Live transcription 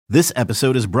This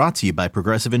episode is brought to you by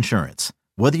Progressive Insurance.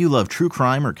 Whether you love true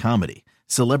crime or comedy,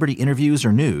 celebrity interviews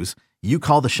or news, you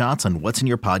call the shots on what's in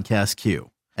your podcast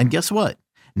queue. And guess what?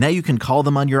 Now you can call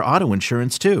them on your auto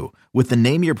insurance too with the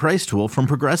Name Your Price tool from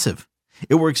Progressive.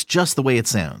 It works just the way it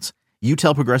sounds. You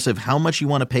tell Progressive how much you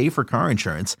want to pay for car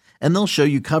insurance, and they'll show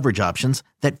you coverage options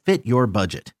that fit your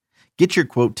budget. Get your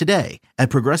quote today at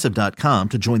Progressive.com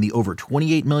to join the over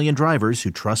 28 million drivers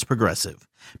who trust Progressive.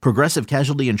 Progressive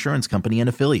Casualty Insurance Company and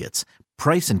Affiliates.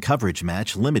 Price and coverage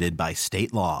match limited by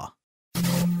state law.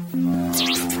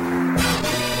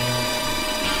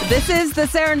 This is the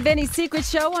Sarah and Vinny Secret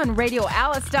Show on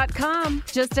RadioAlice.com.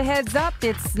 Just a heads up,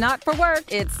 it's not for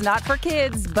work, it's not for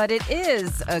kids, but it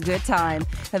is a good time.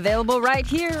 Available right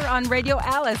here on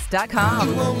RadioAlice.com.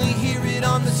 You only hear it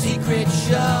on the Secret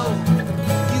Show.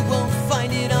 You won't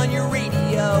find it on your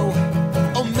radio.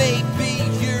 Or maybe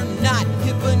you're not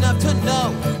hip enough to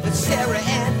know that Sarah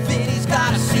and Vinny's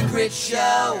got a secret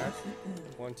show.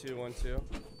 1 2 1 2.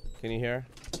 Can you hear?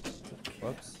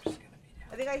 Whoops.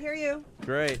 I think I hear you.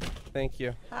 Great. Thank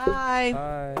you. Hi.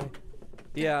 Hi.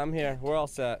 Yeah, I'm here. We're all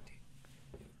set.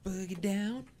 Boogie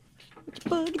down.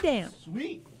 Boogie down.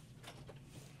 Sweet.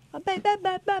 Won't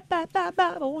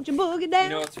you boogie down? You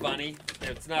know what's funny?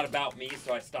 It's not about me,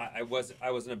 so I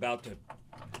wasn't about to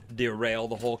derail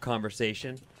the whole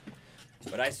conversation.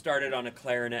 But I started on a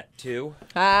clarinet too.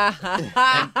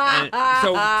 and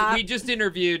so we just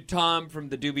interviewed Tom from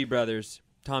the Doobie Brothers,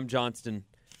 Tom Johnston,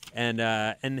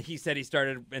 and he said he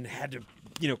started and had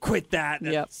to quit that.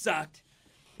 And It sucked.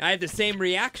 I had the same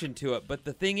reaction to it, but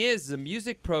the thing is, the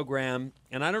music program,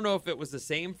 and I don't know if it was the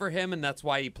same for him, and that's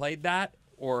why he played that,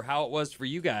 or how it was for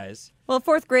you guys. Well,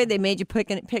 fourth grade, they made you pick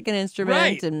an instrument.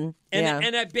 Right. And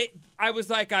I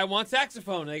was like, I want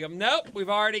saxophone. And they go, nope, we've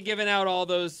already given out all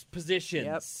those positions.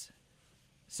 Yep.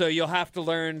 So you'll have to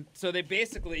learn. So they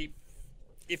basically...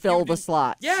 fill the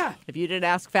slots. Yeah. If you didn't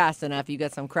ask fast enough, you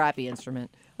got some crappy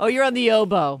instrument. Oh, you're on the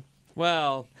oboe.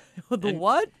 Well...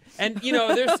 What? And,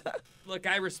 there's... Look,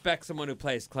 I respect someone who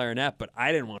plays clarinet, but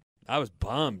I didn't want... I was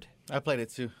bummed. I played it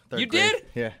too. You grade. did?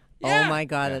 Yeah. Oh my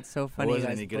God, that's so I funny. wasn't You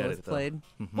guys any good at both it, though. played.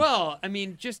 Well, I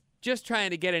mean, just trying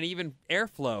to get an even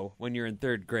airflow when you're in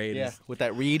third grade. Yeah, with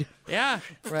that reed. Yeah.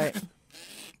 Right.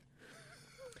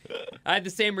 I had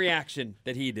the same reaction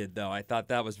that he did, though. I thought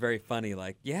that was very funny.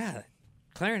 Like, yeah,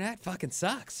 clarinet fucking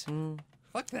sucks.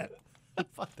 Fuck that.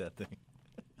 Fuck that thing.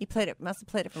 He must have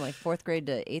played it from like fourth grade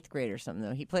to eighth grade or something,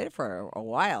 though. He played it for a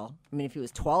while. I mean, if he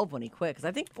was 12 when he quit, because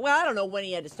I don't know when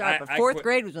he had to start, but fourth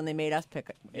grade was when they made us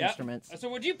pick instruments. So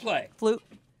what'd you play? Flute.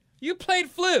 You played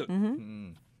flute? Mm-hmm.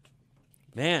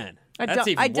 Man, that's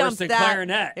even worse than that.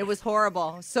 clarinet. It was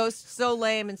horrible. So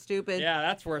lame and stupid. Yeah,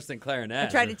 that's worse than clarinet. I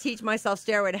tried to teach myself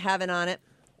Stairway to Heaven on it,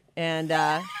 and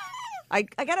I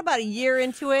got about a year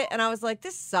into it, and I was like,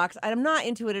 this sucks. I'm not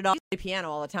into it at all. I used to play piano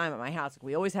all the time at my house.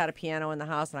 We always had a piano in the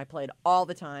house, and I played all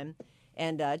the time,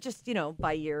 and just,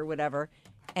 by year or whatever.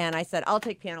 And I said, I'll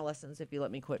take piano lessons if you let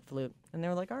me quit flute. And they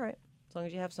were like, all right, as long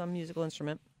as you have some musical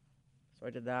instrument. So I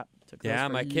did that. Took those for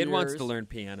my kid wants years. to learn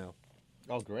piano.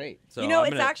 Oh, great. So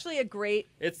it's actually a great.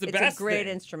 It's a best great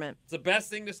thing. instrument. It's the best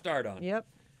thing to start on. Yep.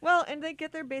 Well, and they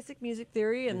get their basic music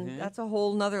theory, and that's a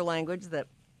whole nother language that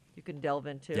you can delve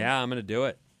into. Yeah, I'm going to do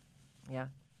it. Yeah.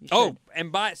 Oh,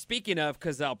 and speaking of,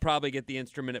 because I'll probably get the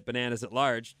instrument at Bananas at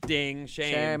Large. Ding,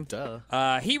 shame.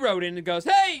 Duh. He wrote in and goes,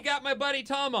 hey, you got my buddy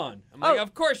Tom on. I'm like,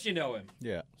 of course you know him.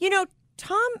 Yeah.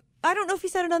 Tom, I don't know if he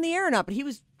said it on the air or not, but he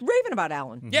was raving about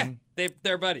Alan. Yeah,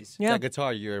 they're buddies. Yeah. That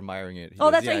guitar, you're admiring it.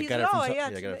 That's yeah, right. He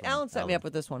said, Alan set me Alan. up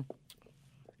with this one.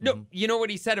 No, you know what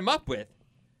he set him up with?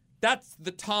 That's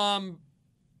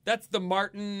the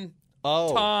Martin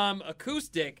Tom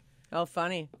acoustic. Oh,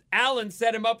 funny. Alan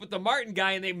set him up with the Martin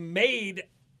guy, and they made,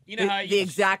 the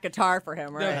exact guitar for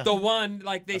him, right? The one,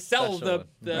 like they sell the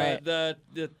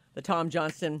Tom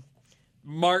Johnston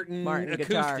Martin acoustic.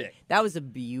 Guitar. That was a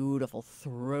beautiful,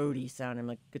 throaty sounding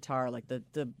like guitar. Like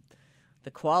the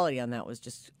quality on that was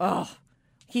just,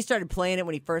 He started playing it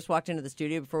when he first walked into the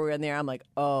studio before we were in there. I'm like,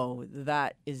 oh,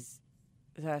 that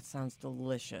sounds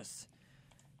delicious.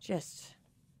 Just,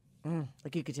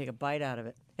 like you could take a bite out of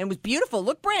it. And it was beautiful.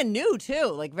 Looked brand new, too.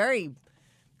 Like very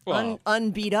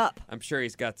unbeat up. I'm sure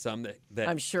he's got some that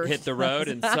I'm sure hit the road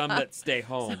and some that stay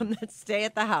home. Some that stay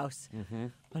at the house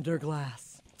under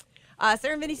glass.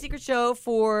 Sarah and Vinny Secret Show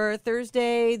for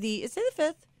Thursday, is it the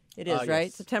 5th? It is, right?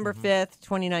 Yes. September 5th,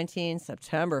 2019.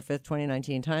 September 5th,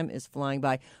 2019. Time is flying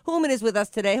by. Hooman is with us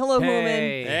today. Hello, Hooman.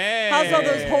 Hey. How's all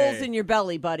those holes in your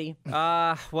belly, buddy?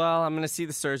 Well, I'm going to see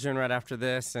the surgeon right after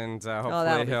this, and that'll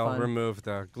hopefully be he'll fun. remove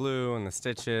the glue and the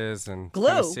stitches and Glue?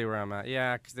 kinda see where I'm at.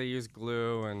 Yeah, because they use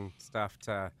glue and stuff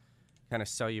to kind of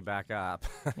sew you back up.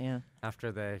 Yeah.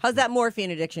 After they. How's that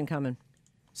morphine addiction coming?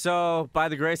 So, by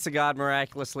the grace of God,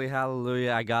 miraculously,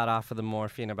 hallelujah, I got off of the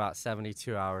morphine about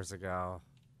 72 hours ago.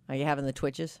 Are you having the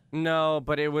twitches? No,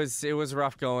 but it was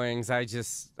rough goings. I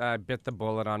just bit the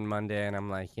bullet on Monday, and I'm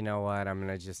like, you know what?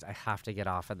 I have to get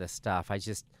off of this stuff.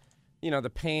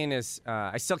 The pain is,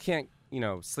 I still can't,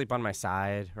 sleep on my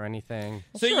side or anything.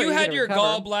 So sure, you you had can your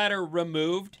recover. gallbladder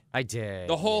removed? I did.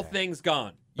 The whole yeah. thing's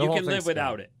gone. The You whole can live thing's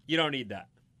without gone. it. You don't need that.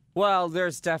 Well,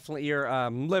 there's definitely, your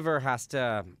liver has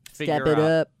to figure Step it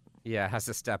out. up. Yeah, it has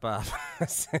to step up.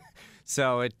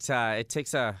 So it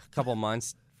takes a couple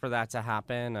months for that to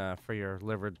happen, for your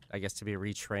liver, I guess, to be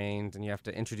retrained, and you have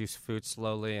to introduce food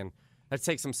slowly, and that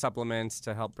takes some supplements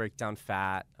to help break down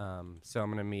fat. So I'm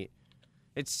going to meet.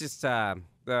 It's just the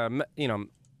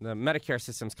Medicare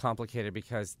system's complicated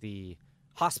because the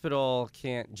hospital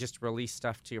can't just release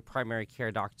stuff to your primary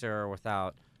care doctor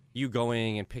without you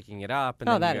going and picking it up. And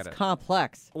Oh, then that you is gotta,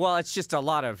 complex. Well, it's just a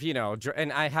lot of,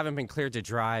 and I haven't been cleared to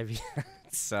drive yet,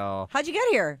 so. How'd you get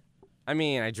here? I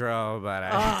mean, I drove, but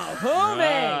Oh, moving.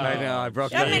 I know, I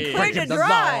broke You haven't been Jeez. cleared to breaking the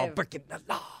drive. law, breaking the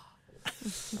law.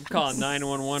 I'm calling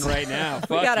 911 right now. Fuck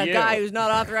We got a you. guy who's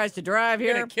not authorized to drive You're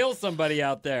here. going to kill somebody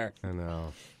out there. I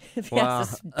know. If he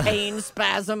has this pain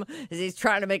spasm as he's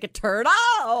trying to make a turn.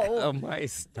 Oh! My And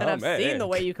stomach. I've seen the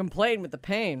way you complain with the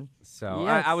pain. So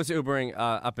Yes. I was Ubering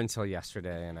up until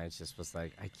yesterday, and I just was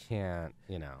like, I can't,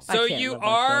 So can't you live like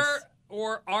are this.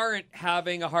 or aren't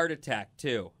having a heart attack,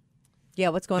 too. Yeah,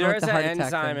 what's going on There's with the an heart attack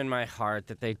enzyme thing? in my heart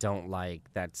that they don't like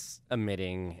that's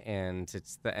emitting, and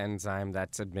it's the enzyme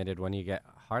that's emitted when you get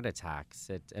heart attacks.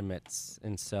 It emits,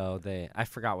 and so I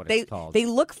forgot what it's called. They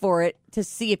look for it to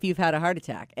see if you've had a heart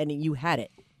attack, and you had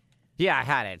it. Yeah, I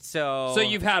had it. So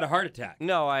you've had a heart attack.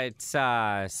 No, it's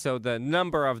so the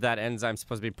number of that enzyme is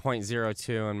supposed to be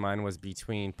 0.02, and mine was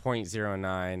between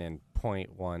 0.09 and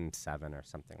 0.17 or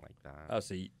something like that. Oh,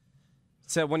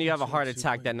 So when you have a heart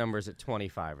attack, that number is at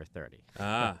 25 or 30.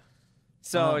 Ah.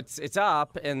 So it's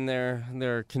up, and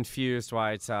they're confused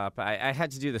why it's up. I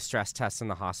had to do the stress test in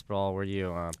the hospital where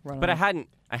you, but I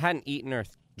hadn't eaten or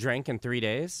drank in 3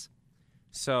 days.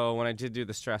 So when I did do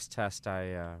the stress test,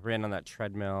 I ran on that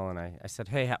treadmill, and I said,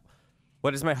 hey,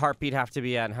 what does my heartbeat have to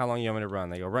be at, and how long do you want me to run?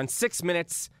 They go, run 6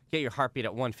 minutes, get your heartbeat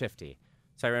at 150.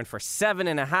 So I ran for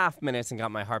 7.5 minutes and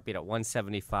got my heartbeat at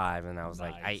 175, and I was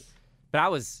like, but I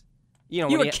was, You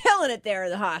were killing it there in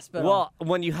the hospital. well,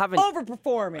 when you haven't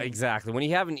overperforming. exactly when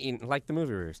you haven't eaten like the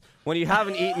movie reviews, when you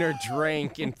haven't eaten or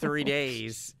drank in 3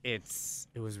 days, it's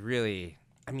really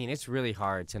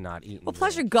hard to not eat. Well,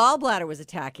 plus your gallbladder was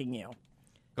attacking you.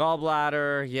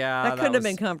 Gallbladder, yeah, That couldn't have was-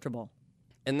 been comfortable.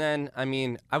 And then,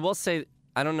 I will say,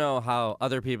 I don't know how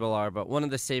other people are, but one of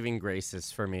the saving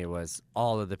graces for me was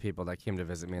all of the people that came to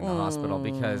visit me in the hospital,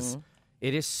 because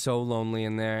it is so lonely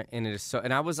in there, and it is so.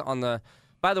 And I was on the.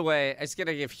 By the way, I just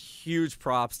gotta give huge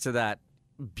props to that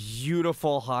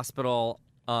beautiful hospital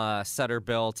Sutter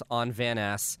built on Van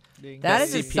Ness. That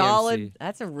is a CPMC. solid.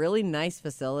 That's a really nice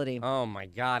facility. Oh my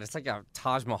God, it's like a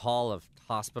Taj Mahal of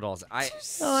hospitals. I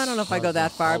don't know if I go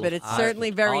that far, but it's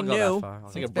certainly very I'll go that new. far.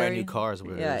 It's like a brand new car is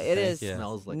what it Yeah, is. it is. It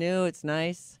smells like New. It's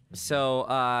nice. So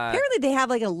Apparently, they have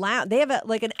like a lounge. They have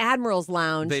like an admiral's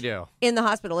lounge. They do. In the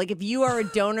hospital. Like if you are a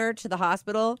donor to the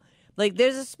hospital, like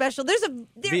there's a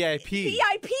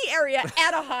VIP area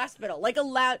at a hospital, like a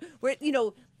lounge where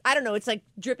I don't know. It's like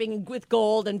dripping with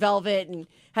gold and velvet and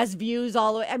has views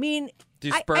all the way. I mean,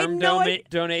 Do I sperm know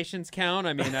donations count?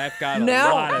 I mean, I've got a no,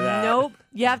 lot of that. nope.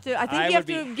 You have to. I think I you have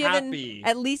would to be have given happy.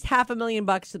 at least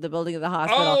 $500,000 to the building of the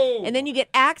hospital, Oh! and then you get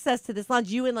access to this lounge.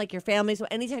 You and like your family. So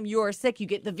anytime you are sick, you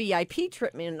get the VIP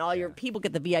treatment, and all your people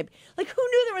get the VIP. Like who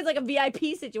knew there was like a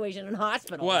VIP situation in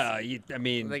hospitals? Well, I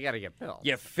mean, they got to get billed.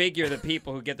 you figure the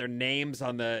people who get their names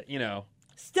on the,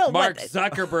 Still, Mark what?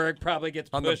 Zuckerberg probably gets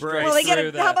On the pushed bridge. right Well, they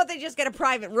get. through How about they just get a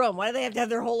private room? Why do they have to have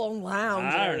their whole own lounge?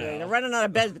 I don't and everything? know. They're running out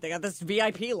of beds, but they got this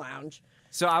VIP lounge.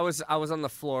 So I was on the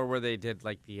floor where they did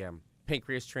like the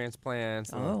pancreas transplants,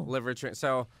 and Oh. liver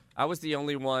so I was the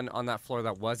only one on that floor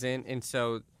that wasn't, and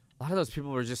so a lot of those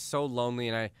people were just so lonely,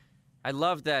 and I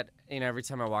love that every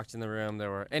time I walked in the room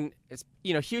there were, and it's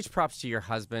huge props to your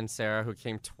husband Sarah, who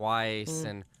came twice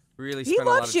and really He spent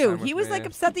a lot loves of you. time with He was me. like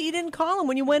upset that you didn't call him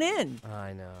when you went in.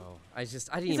 I know. I didn't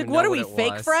He's even like, "What know are we, it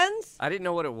fake was. friends?" I didn't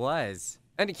know what it was.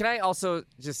 And can I also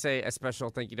just say a special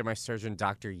thank you to my surgeon,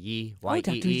 Dr. Yee. Oh,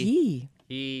 Dr. Yee.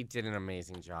 He did an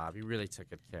amazing job. He really took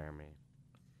good care of me.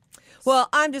 Well,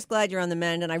 I'm just glad you're on the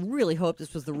mend, and I really hope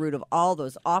this was the root of all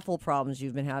those awful problems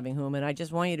you've been having, Hooman. I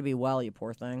just want you to be well, you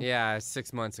poor thing. Yeah,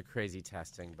 6 months of crazy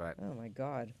testing, but Oh my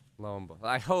God. lo and behold,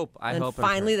 I hope. And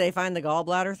finally, they find the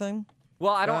gallbladder thing.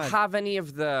 Well, I don't God. have any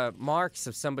of the marks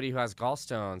of somebody who has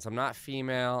gallstones. I'm not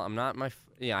female. I'm not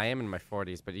I am in my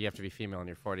 40s, but you have to be female in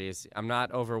your 40s. I'm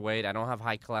not overweight. I don't have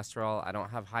high cholesterol. I don't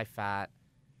have high fat.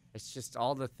 It's just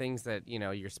all the things that,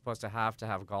 you're supposed to have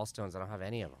gallstones. I don't have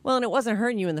any of them. Well, and it wasn't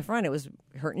hurting you in the front. It was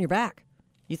hurting your back.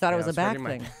 You thought it was a back hurting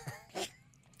my thing.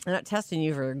 They're not testing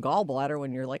you for gallbladder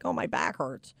when you're like, oh, my back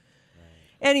hurts. Right.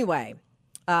 Anyway,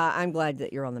 I'm glad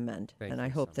that you're on the mend. Thank and you I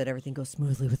hope so that everything goes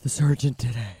smoothly with the surgeon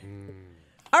today.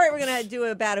 All right, we're going to do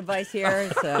a bad advice here.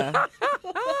 It's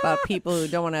about people who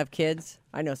don't want to have kids.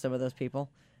 I know some of those people.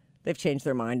 They've changed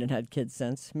their mind and had kids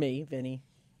since. Me, Vinny.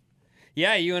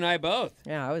 Yeah, you and I both.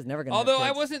 Yeah, I was never going to Although have I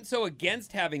kids. wasn't so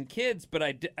against having kids, but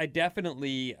I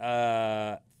definitely,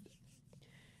 I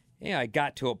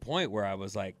got to a point where I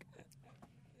was like,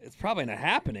 it's probably not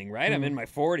happening, right? I'm in my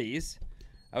 40s.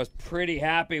 I was pretty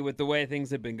happy with the way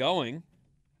things had been going.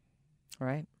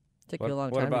 Right. Took you a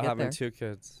long time What about to get having there. 2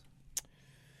 kids?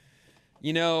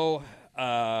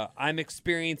 I'm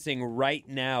experiencing right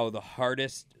now the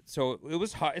hardest. So it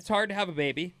was hard. It's hard to have a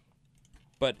baby,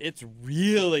 but it's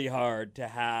really hard to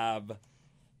have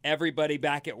everybody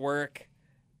back at work,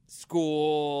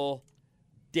 school,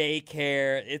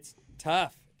 daycare. It's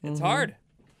tough. It's hard,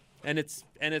 and it's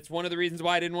one of the reasons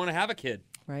why I didn't want to have a kid,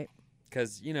 Right.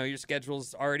 because your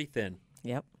schedule's already thin.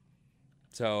 Yep.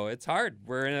 So it's hard.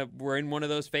 We're in one of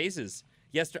those phases.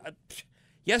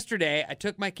 Yesterday, I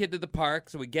took my kid to the park,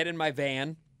 so we get in my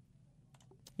van.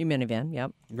 You minivan,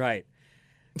 yep. Right.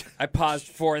 I paused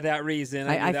for that reason.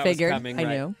 I knew I that figured. was coming. I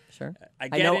right. knew. Sure. I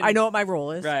I know what my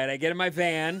role is. Right. I get in my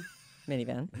van.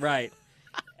 Minivan. Right.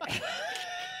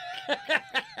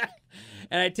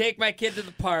 And I take my kid to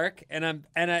the park, and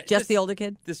Just the older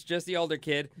kid? This is just the older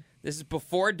kid. This is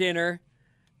before dinner.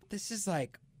 This is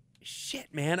like,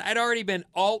 shit, man. I'd already been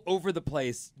all over the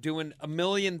place doing a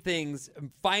million things,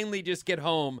 and finally just get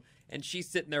home, and she's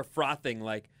sitting there frothing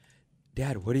like,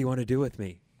 Dad, what do you want to do with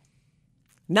me?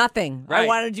 Nothing. Right. I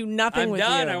want to do nothing I'm with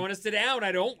done. you. I want to sit down.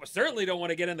 I certainly don't want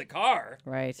to get in the car.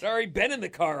 Right. I've already been in the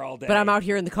car all day. But I'm out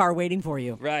here in the car waiting for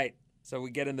you. Right. So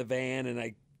we get in the van, and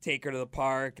I take her to the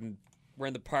park, and we're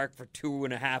in the park for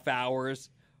 2.5 hours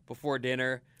before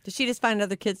dinner. Did she just find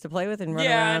other kids to play with and run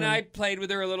around? Yeah, and I played with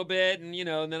her a little bit, and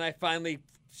and then I finally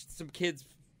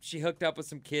she hooked up with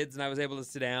some kids, and I was able to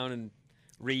sit down and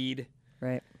read.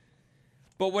 Right.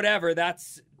 But whatever,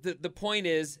 that's the point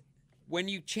is, when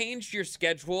you changed your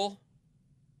schedule,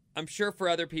 I'm sure for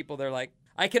other people they're like,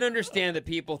 I can understand that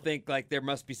people think like there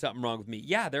must be something wrong with me.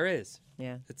 Yeah, there is.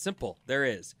 Yeah. It's simple. There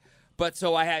is. But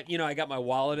so I had, I got my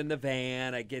wallet in the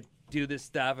van. I do this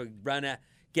stuff. I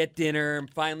get dinner. I'm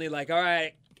finally like, all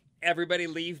right, everybody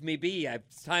leave me be.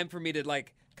 It's time for me to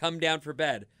like come down for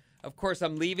bed. Of course,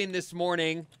 I'm leaving this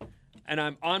morning, and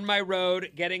I'm on my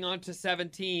road getting onto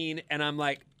 17, and I'm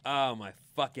like, oh, my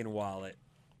fucking wallet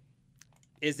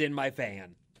is in my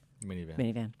van.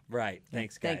 Minivan. Right.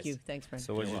 Thanks, guys. Thank you. Thanks, Brent.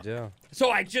 So what'd you do?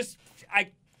 So I just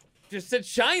said,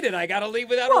 shine it. I got to leave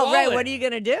without a Well, wallet. right. What are you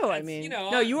going to do? I That's, mean, you know,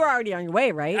 no, you were already on your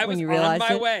way, right? I when was you on realized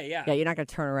my it? way, yeah. Yeah, you're not going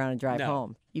to turn around and drive No.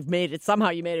 home. You've made it. Somehow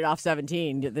you made it off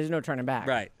 17. There's no turning back.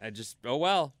 Right. I just, oh,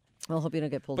 well. Well, hope you don't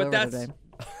get pulled But over that's, today.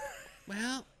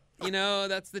 well,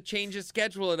 that's the change of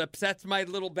schedule. It upsets my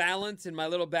little balance, and my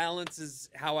little balance is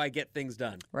how I get things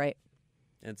done. Right.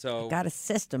 And so, Got a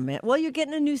system, man. Well, you're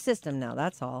getting a new system now.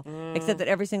 That's all. Except that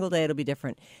every single day it'll be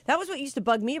different. That was what used to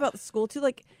bug me about the school too.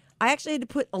 Like, I actually had to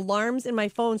put alarms in my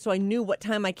phone so I knew what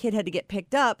time my kid had to get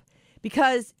picked up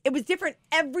because it was different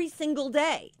every single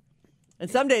day. And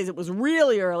some days it was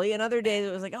really early, and other days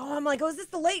it was like, oh, is this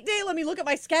the late day? Let me look at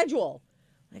my schedule.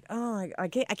 Like, oh, I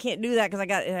can't do that because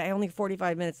I only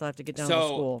 45 minutes left to get down to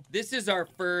school. this is our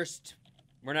first.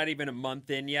 We're not even a month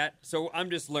in yet, so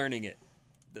I'm just learning it.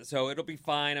 So it'll be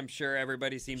fine. I'm sure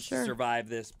everybody seems to survive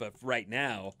this, but right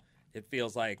now it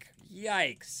feels like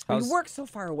yikes. You work so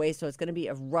far away, so it's going to be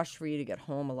a rush for you to get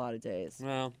home a lot of days.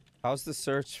 Well, How's the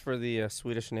search for the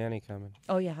Swedish nanny coming?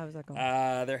 Oh, yeah. How's that going?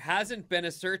 there hasn't been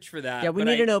a search for that. yeah, we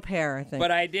but need an au pair, I think.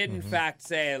 But I did, in fact,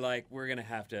 say, like, we're going to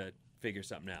have to figure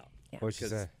something out. What'd she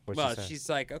say? She's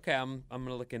like, okay, I'm going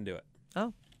to look into it.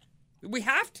 Oh. We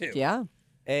have to. Yeah.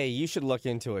 Hey, you should look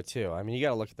into it too. I mean, you got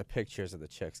to look at the pictures of the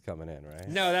chicks coming in, right?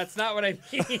 No, that's not what I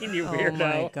mean, you Oh, weirdo.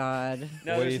 my God.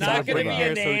 No, What are there's you not talking going to be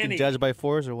about? a So we nanny. can judge by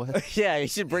fours or what? Yeah, you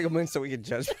should bring them in so we can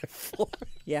judge by four.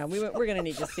 Yeah, we're going to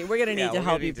need to see. We're going to need Yeah, to we're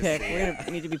help gonna you need to pick. see. We're going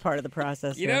to need to be part of the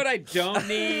process. You know what I don't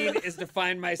need is to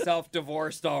find myself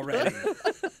divorced already.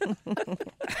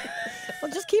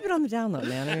 Well, just keep it on the down low,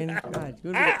 man. I mean,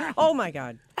 God. Oh, my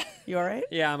God. You all right?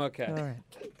 Yeah, I'm okay. All right.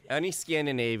 Any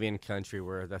Scandinavian country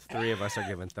where the three of us are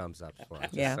giving thumbs up for.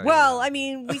 Yeah. So, Well, you know. I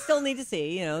mean, we still need to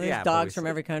see. You know, there's Yeah, but dogs we from still-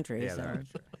 every country. Yeah, So.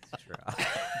 that's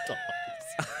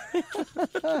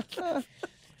true.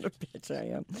 Bitch, I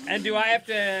am. And do I have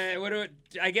to?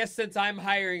 I guess since I'm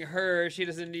hiring her, she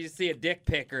doesn't need to see a dick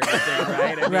pic or anything,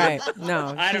 right? I mean, Right.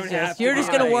 No. I don't she's have just, to You're do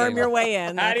just going to worm anything. your way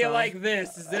in. How do that's you all. like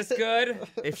this? Is this good?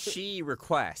 If she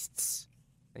requests,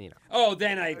 you know, Oh,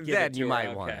 then I give it then to you her. might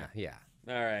Okay. want to. Yeah.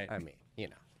 All right. I mean, you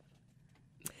know,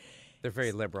 they're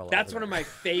very liberal. That's over one of there. my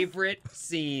favorite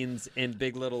scenes in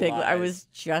Big Little Big, Lies. I was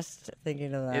just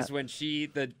thinking of that. Is when she's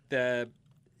the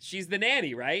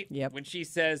nanny, right? Yep. When she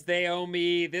says they owe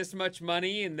me this much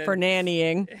money and then for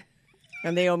nannying,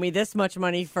 and they owe me this much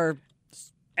money for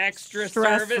extra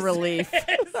stress service relief.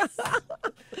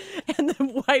 And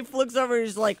the wife looks over and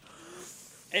is like,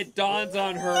 It dawns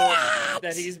on her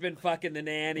that he's been fucking the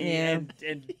nanny, Yeah.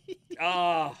 and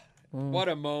oh, what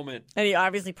a moment! and he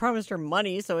obviously promised her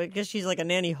money, so I guess she's like a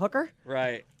nanny hooker.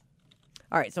 Right.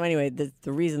 All right, so anyway, the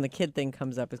reason the kid thing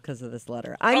comes up is because of this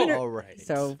letter. all right.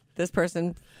 So this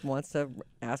person wants to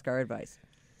ask our advice.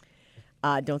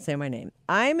 Don't say my name.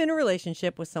 I'm in a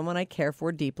relationship with someone I care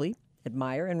for deeply,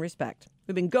 admire, and respect.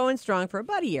 We've been going strong for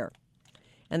about a year.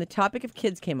 And the topic of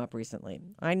kids came up recently.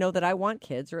 I know that I want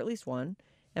kids, or at least one,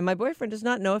 and my boyfriend does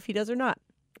not know if he does or not.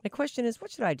 My question is,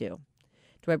 what should I do?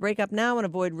 Do I break up now and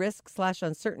avoid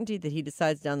risk/uncertainty that he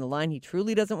decides down the line he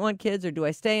truly doesn't want kids, or do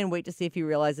I stay and wait to see if he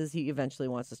realizes he eventually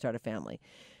wants to start a family?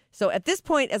 So at this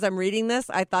point, as I'm reading this,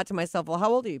 I thought to myself, well,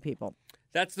 how old are you people?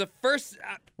 That's the first.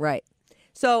 Right.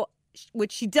 So,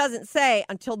 which she doesn't say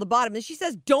until the bottom. And she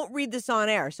says, don't read this on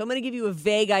air. So I'm going to give you a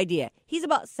vague idea. He's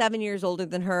about 7 years older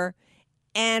than her,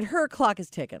 and her clock is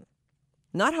ticking.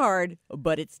 Not hard,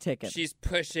 but it's ticking. She's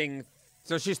pushing.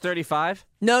 So she's 35?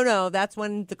 No, that's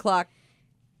when the clock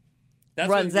That's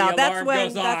runs when the out. That's alarm when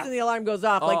goes that's off. when the alarm goes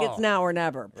off. Like it's Oh. now or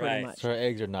never, pretty Right. much. So her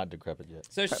eggs are not decrepit yet.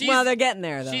 So she's Well, they're getting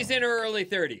there, though. she's in her early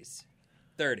 30s.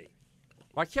 30.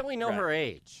 Why can't we know Right. her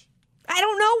age? I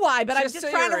don't know why, but I'm Just just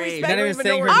say trying to her age. respect. You're not even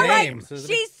saying her All name, right, Susan.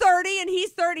 she's 30 and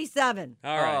he's 37.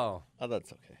 All right. Oh. Oh,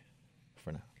 that's okay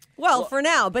for now. Well, for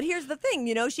now. But here's the thing,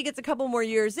 she gets a couple more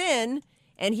years in,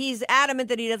 and he's adamant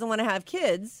that he doesn't want to have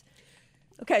kids.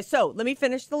 Okay, so let me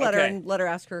finish the letter Okay. and let her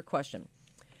ask her a question.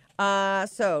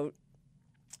 So,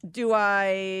 do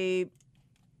I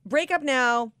break up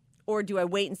now, or do I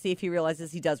wait and see if he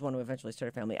realizes he does want to eventually start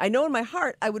a family? I know in my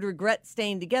heart I would regret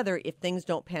staying together if things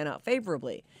don't pan out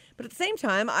favorably. But at the same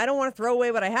time, I don't want to throw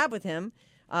away what I have with him,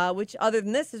 which other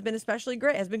than this has been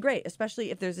great, especially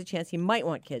if there's a chance he might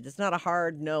want kids. It's not a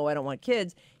hard no, I don't want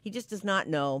kids. He just does not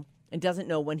know and doesn't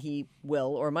know when he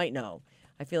will or might know.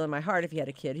 I feel in my heart if he had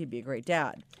a kid, he'd be a great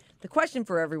dad. The question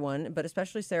for everyone, but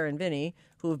especially Sarah and Vinny,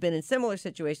 who have been in similar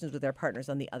situations with their partners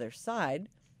on the other side,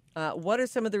 what are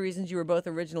some of the reasons you were both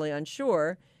originally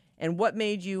unsure, and what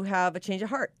made you have a change of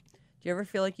heart? Do you ever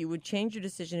feel like you would change your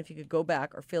decision if you could go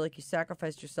back, or feel like you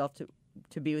sacrificed yourself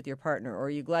to be with your partner, or are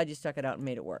you glad you stuck it out and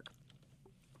made it work?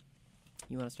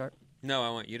 You want to start? No, I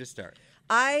want you to start.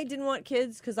 I didn't want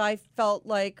kids because I felt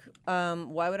like,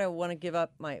 why would I want to give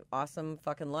up my awesome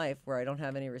fucking life where I don't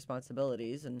have any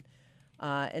responsibilities?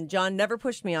 And John never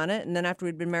pushed me on it. And then after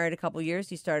we'd been married a couple years,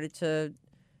 he started to.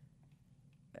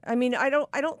 I mean, I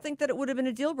don't think that it would have been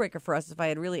a deal breaker for us if I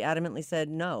had really adamantly said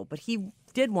no. But he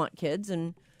did want kids,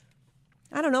 and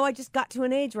I don't know. I just got to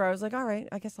an age where I was like, all right,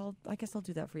 I guess I'll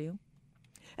do that for you.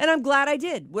 And I'm glad I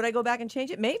did. Would I go back and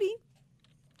change it? Maybe.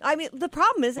 I mean, the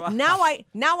problem is now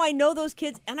I know those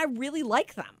kids and I really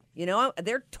like them.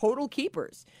 They're total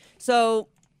keepers. So,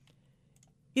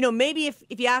 maybe if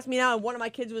you ask me now, and one of my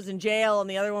kids was in jail and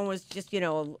the other one was just,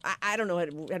 I don't know,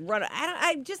 had run.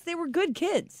 They were good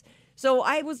kids. So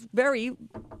I was very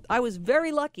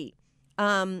lucky.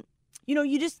 It's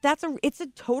a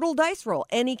total dice roll.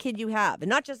 Any kid you have, and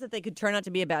not just that they could turn out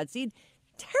to be a bad seed.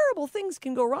 Terrible things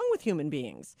can go wrong with human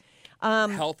beings.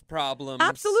 Health problems.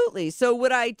 Absolutely. So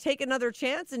would I take another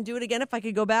chance and do it again if I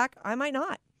could go back? I might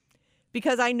not.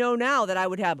 Because I know now that I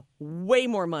would have way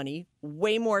more money,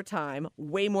 way more time,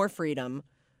 way more freedom.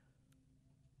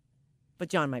 But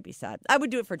John might be sad. I would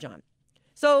do it for John.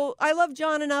 So I love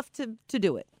John enough to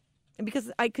do it. And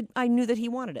because I knew that he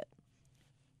wanted it.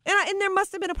 And there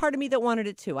must have been a part of me that wanted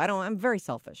it too. I'm very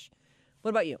selfish. What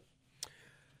about you?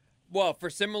 Well, for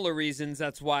similar reasons,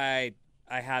 that's why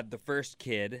I had the first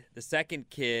kid. The second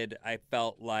kid, I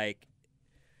felt like,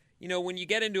 when you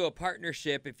get into a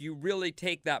partnership, if you really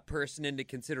take that person into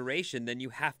consideration, then you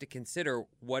have to consider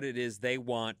what it is they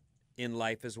want in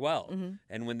life as well. Mm-hmm.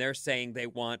 And when they're saying they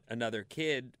want another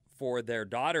kid for their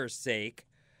daughter's sake,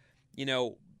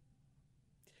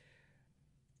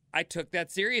 I took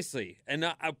that seriously. And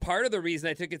a part of the reason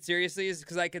I took it seriously is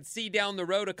because I could see down the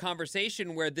road a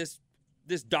conversation where this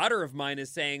daughter of mine is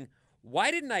saying,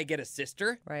 why didn't I get a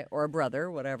sister? Right, or a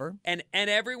brother, whatever. And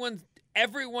everyone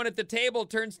at the table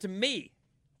turns to me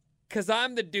because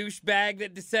I'm the douchebag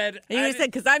that said... And you said,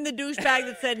 because I'm the douchebag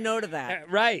that said no to that.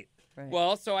 Right.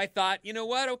 Well, so I thought, you know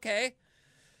what? Okay,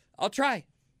 I'll try.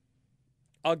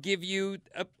 I'll give you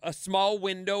a small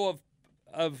window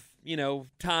of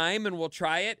time, and we'll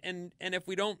try it. And if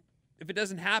it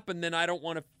doesn't happen, then I don't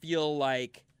want to feel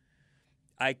like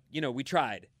we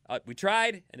tried. We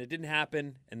tried, and it didn't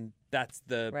happen, and that's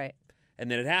right. And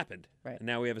then it happened, right? And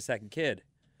now we have a second kid,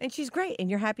 and she's great, and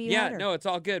you're happy you had her. No, it's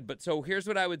all good. But so here's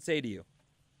what I would say to you.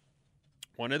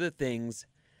 One of the things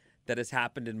that has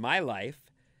happened in my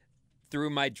life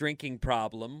through my drinking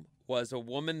problem was a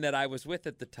woman that I was with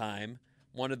at the time.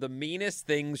 One of the meanest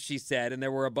things she said, and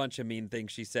there were a bunch of mean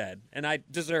things she said, and I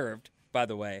deserved, by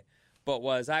the way, but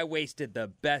was, I wasted the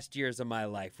best years of my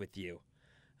life with you.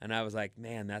 And I was like,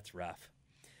 man, that's rough.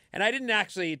 And I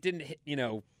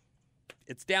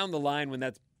it's down the line when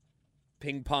that's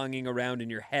ping-ponging around in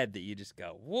your head that you just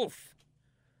go, woof,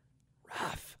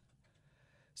 rough.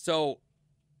 So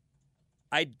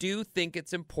I do think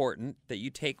it's important that you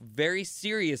take very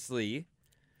seriously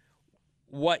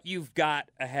what you've got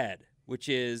ahead, which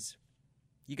is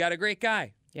you got a great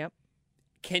guy. Yep.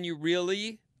 Can you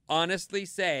really honestly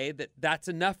say that that's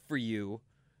enough for you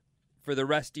for the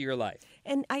rest of your life?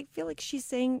 And I feel like she's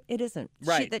saying it isn't.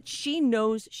 Right. That she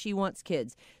knows she wants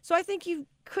kids. So I think you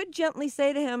could gently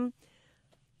say to him,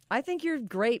 I think you're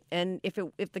great. And if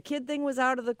the kid thing was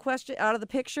out of the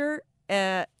picture,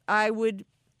 I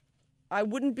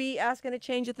wouldn't be asking to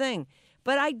change a thing.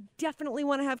 But I definitely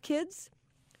want to have kids,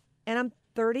 and I'm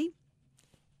 30,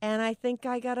 and I think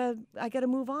I gotta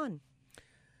move on.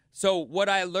 So what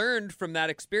I learned from that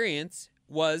experience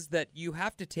was that you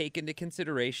have to take into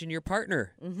consideration your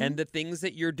partner and the things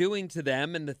that you're doing to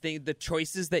them and the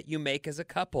choices that you make as a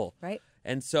couple. Right.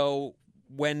 And so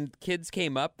when kids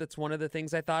came up, that's one of the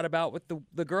things I thought about with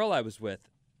the girl I was with.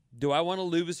 Do I want to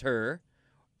lose her?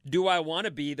 Do I want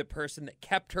to be the person that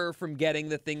kept her from getting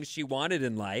the things she wanted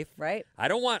in life? Right. I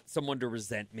don't want someone to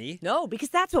resent me. No, because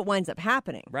that's what winds up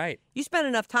happening. Right. You spend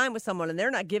enough time with someone and they're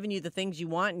not giving you the things you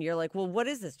want, and you're like, well, what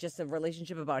is this? Just a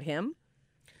relationship about him?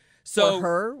 So, or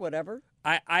her, whatever.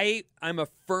 I'm a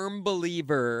firm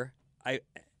believer.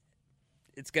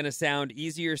 It's going to sound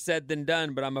easier said than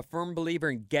done, but I'm a firm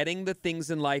believer in getting the things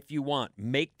in life you want.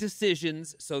 Make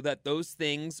decisions so that those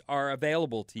things are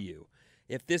available to you.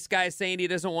 If this guy's saying he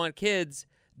doesn't want kids,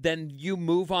 then you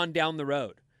move on down the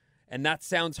road. And that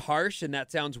sounds harsh and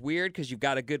that sounds weird because you've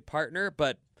got a good partner,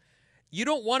 but you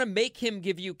don't want to make him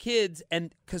give you kids.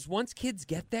 And because once kids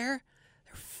get there,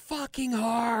 they're fucking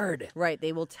hard. Right.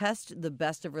 They will test the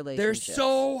best of relationships. They're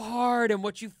so hard. And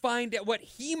what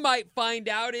he might find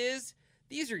out is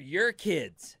these are your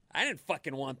kids. I didn't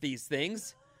fucking want these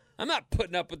things. I'm not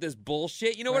putting up with this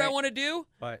bullshit. You know what I want to do?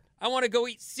 What? I want to go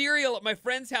eat cereal at my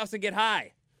friend's house and get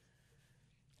high.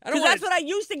 Because that's what I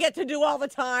used to get to do all the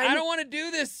time. I don't want to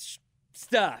do this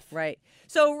stuff. Right.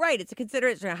 So, it's a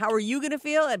consideration. How are you going to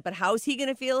feel? But how's he going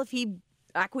to feel if he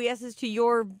acquiesces to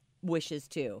your wishes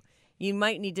too? You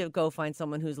might need to go find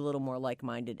someone who's a little more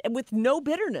like-minded and with no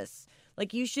bitterness.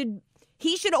 Like he should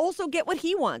also get what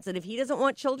he wants. And if he doesn't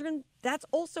want children, that's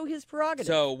also his prerogative.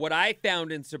 So what I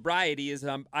found in sobriety is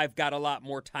I've got a lot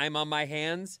more time on my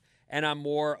hands and I'm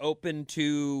more open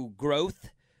to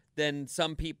growth than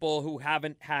some people who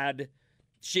haven't had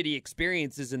shitty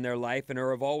experiences in their life and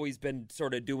have always been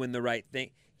sort of doing the right thing.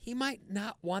 He might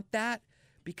not want that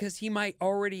because he might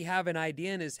already have an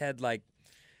idea in his head like,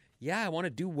 yeah, I want to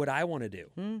do what I want to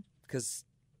do. Because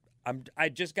I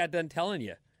just got done telling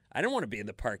you, I didn't want to be in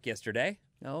the park yesterday.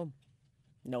 No.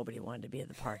 Nobody wanted to be in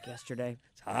the park yesterday.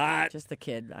 It's hot. Just the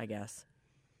kid, I guess.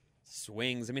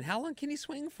 Swings. I mean, how long can he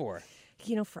swing for?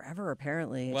 Forever,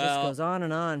 apparently. It just goes on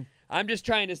and on. I'm just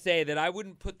trying to say that I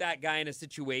wouldn't put that guy in a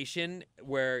situation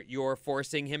where you're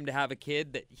forcing him to have a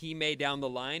kid that he may down the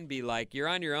line be like, you're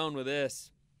on your own with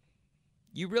this.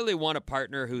 You really want a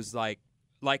partner who's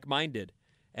like-minded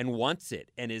and wants it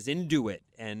and is into it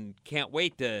and can't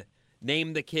wait to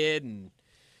name the kid and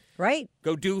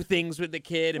go do things with the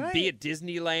kid and be at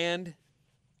Disneyland.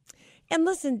 And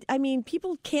listen, I mean,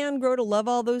 people can grow to love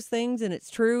all those things, and it's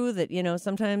true that,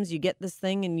 sometimes you get this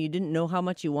thing and you didn't know how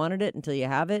much you wanted it until you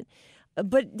have it.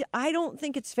 But I don't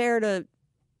think it's fair to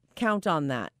count on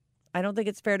that. I don't think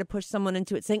it's fair to push someone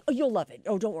into it saying, oh, you'll love it.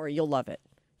 Oh, don't worry, you'll love it.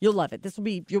 You'll love it. This will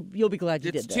be you'll be glad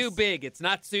you did It's this. too big. It's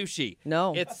not sushi.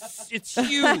 No. It's huge.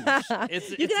 You can have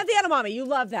the edamame. You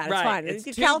love that. It's Right. fine. It's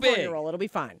It's too California big. roll. It'll be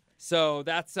fine. So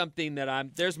that's something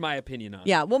that there's my opinion on.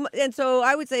 Yeah. Well, and so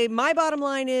I would say my bottom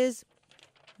line is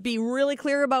be really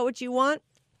clear about what you want.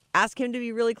 Ask him to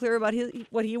be really clear about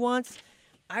what he wants.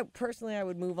 I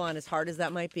would move on, as hard as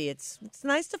that might be. It's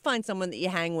nice to find someone that you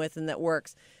hang with and that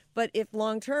works. But if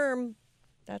long term,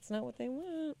 that's not what they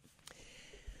want.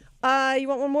 You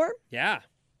want one more? Yeah.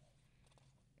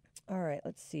 All right,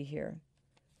 let's see here.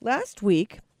 Last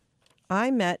week, I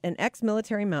met an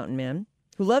ex-military mountain man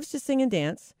who loves to sing and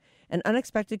dance, an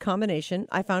unexpected combination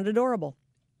I found adorable.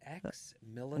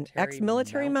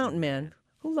 Ex-military mountain man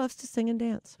who loves to sing and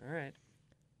dance. All right.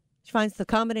 She finds the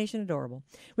combination adorable.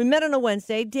 We met on a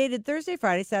Wednesday, dated Thursday,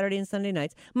 Friday, Saturday, and Sunday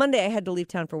nights. Monday, I had to leave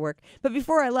town for work. But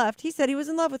before I left, he said he was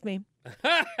in love with me.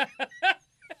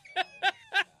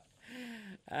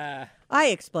 I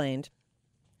explained,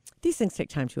 these things take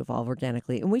time to evolve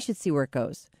organically, and we should see where it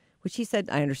goes, which he said,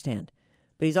 I understand.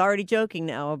 But he's already joking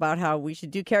now about how we should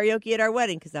do karaoke at our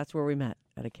wedding, because that's where we met,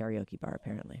 at a karaoke bar,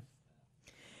 apparently.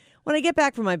 When I get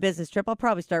back from my business trip, I'll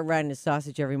probably start riding his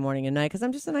sausage every morning and night, because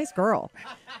I'm just a nice girl.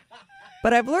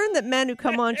 But I've learned that men who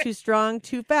come on too strong,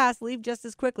 too fast, leave just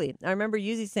as quickly. I remember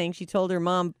Yuzi saying she told her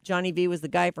mom Johnny V was the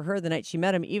guy for her the night she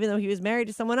met him, even though he was married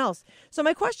to someone else. So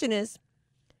my question is,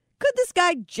 could this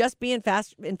guy just be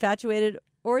infatuated,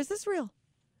 or is this real?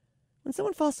 When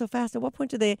someone falls so fast, at what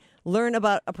point do they learn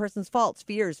about a person's faults,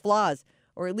 fears, flaws,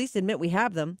 or at least admit we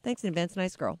have them? Thanks in advance,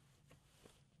 nice girl.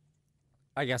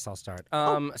 I guess I'll start.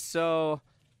 So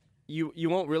you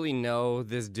won't really know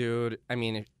this dude. I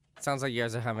mean, it sounds like you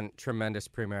guys are having tremendous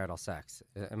premarital sex.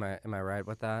 Am I right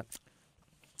with that?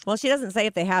 Well, she doesn't say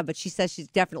if they have, but she says she's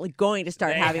definitely going to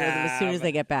start having with them as soon as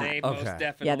they get back. They most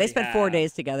definitely Yeah, they spent 4 have.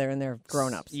 days together and they're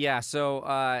grown-ups. Yeah, so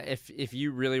if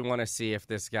you really want to see if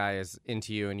this guy is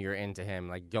into you and you're into him,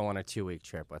 like go on a 2-week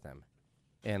trip with him.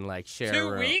 And like share 2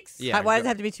 a room. weeks? Yeah. Why does it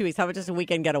have to be 2 weeks? How about just a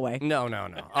weekend getaway? No.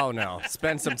 Oh no.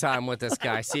 Spend some time with this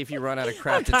guy. See if you run out of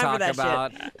crap to Time for talk that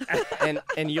about.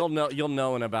 And you'll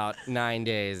know in about 9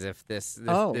 days if this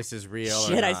is real or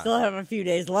Shit, not. I still have a few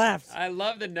days left. I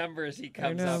love the numbers he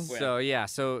comes up with. So yeah,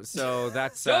 so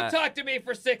that's Don't talk to me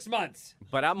for 6 months.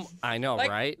 But I know, Like,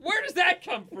 right? where does that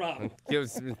come from?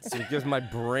 It gives my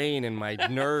brain and my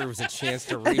nerves a chance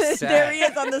to reset. There he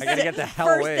is on the I gotta get the hell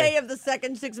first away. day of the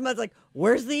second 6 months. Like,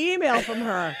 where's the email from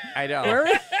her? I know.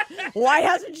 Why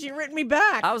hasn't she written me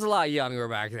back? I was a lot younger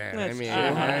back then. That's I mean, true.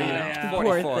 Yeah. 44,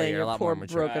 Poor thing, you're a your lot poor more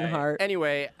mature. broken heart.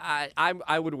 Anyway,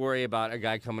 I would worry about a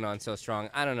guy coming on so strong.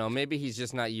 I don't know. Maybe he's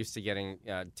just not used to getting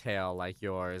tail like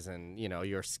yours and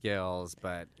your skills.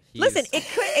 But Listen,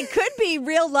 it could be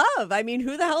real love. I mean,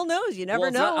 who the hell knows? You never well,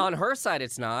 it's know. not, on her side,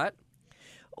 it's not.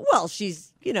 Well,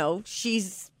 she's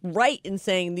right in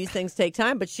saying these things take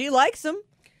time, but she likes them.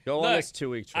 Go on Look, this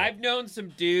 2-week trip. I've known some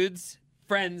dudes,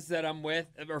 friends that I'm with,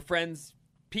 or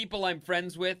people I'm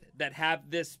friends with that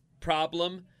have this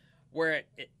problem where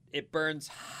it burns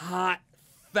hot,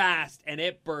 fast, and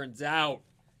it burns out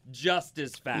just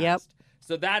as fast. Yep.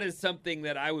 So that is something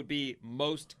that I would be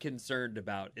most concerned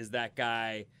about, is that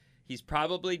guy. He's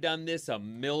probably done this a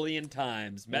million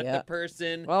times. Met the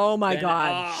person. Oh, my then,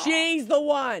 God. She's the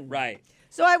one. Right.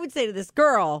 So I would say to this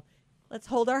girl, let's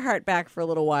hold our heart back for a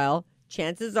little while.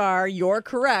 Chances are you're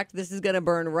correct. This is going to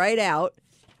burn right out.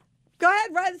 Go ahead,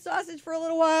 ride the sausage for a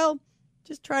little while.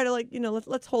 Just try to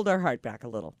let's hold our heart back a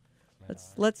little.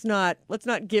 Let's not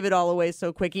give it all away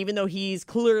so quick, even though he's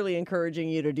clearly encouraging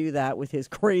you to do that with his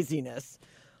craziness.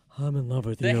 I'm in love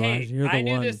with you. Hey, You're the I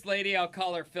knew one. this lady. I'll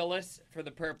call her Phyllis for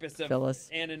the purpose of Phyllis.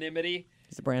 anonymity.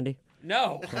 Is it Brandy?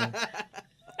 No.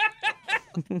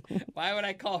 Why would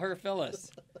I call her Phyllis?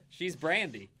 She's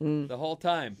Brandy the whole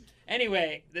time.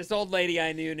 Anyway, this old lady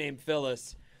I knew named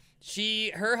Phyllis,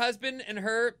 her husband and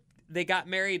they got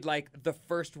married like the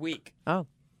first week. Oh.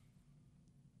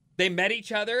 They met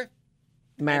each other.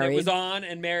 Married. And it was on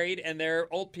and married, and they're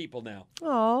old people now.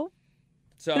 Oh.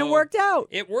 So And it worked out.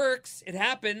 It works. It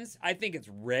happens. I think it's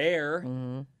rare.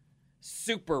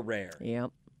 Super rare.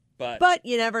 Yep. But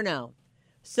you never know.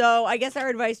 So I guess our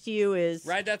advice to you is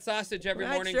ride that sausage every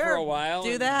Right, morning sure. for a while.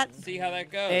 Do and that. See how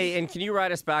that goes. Hey, and can you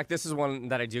write us back? This is one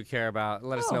that I do care about.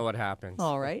 Let us know what happens.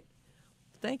 all right.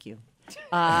 Thank you.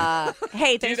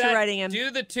 Hey, thanks for writing in.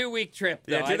 Do the 2-week trip,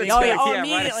 though. Yeah, do I the think- Oh, 2 yeah, week, oh, yeah, right.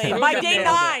 immediately. Who By got day nailed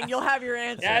 9, you'll have your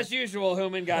answer. As usual,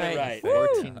 Human got it right.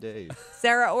 14 days.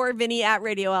 Sarah or Vinny at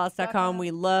radioalice.com.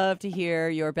 We love to hear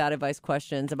your bad advice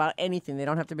questions about anything. They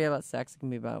don't have to be about sex. It can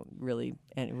be about really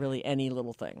any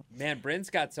little thing. Man, Bryn's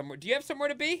got somewhere. Do you have somewhere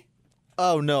to be?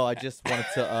 Oh no, I just wanted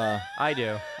to. I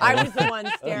do. I was the one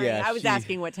staring. Yeah, I was she-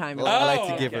 asking what time it I was.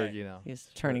 like to give her, okay. He's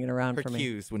turning it around her for me.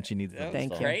 cues when she needs them. That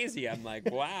Thank was you. crazy. I'm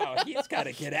like, wow, he's got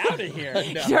to get out of here.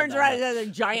 He No, turns no, around no. and has a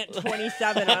giant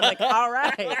 27. And I'm like, all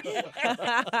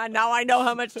right. Now I know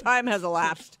how much time has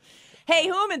elapsed. Hey,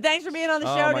 Hooman, thanks for being on the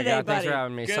Oh show my today, God, buddy. thanks for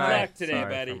having me. Good Sorry. luck today,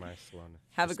 Sorry buddy. for my slowness.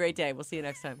 Have a great day. We'll see you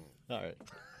next time. All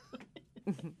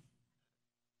right.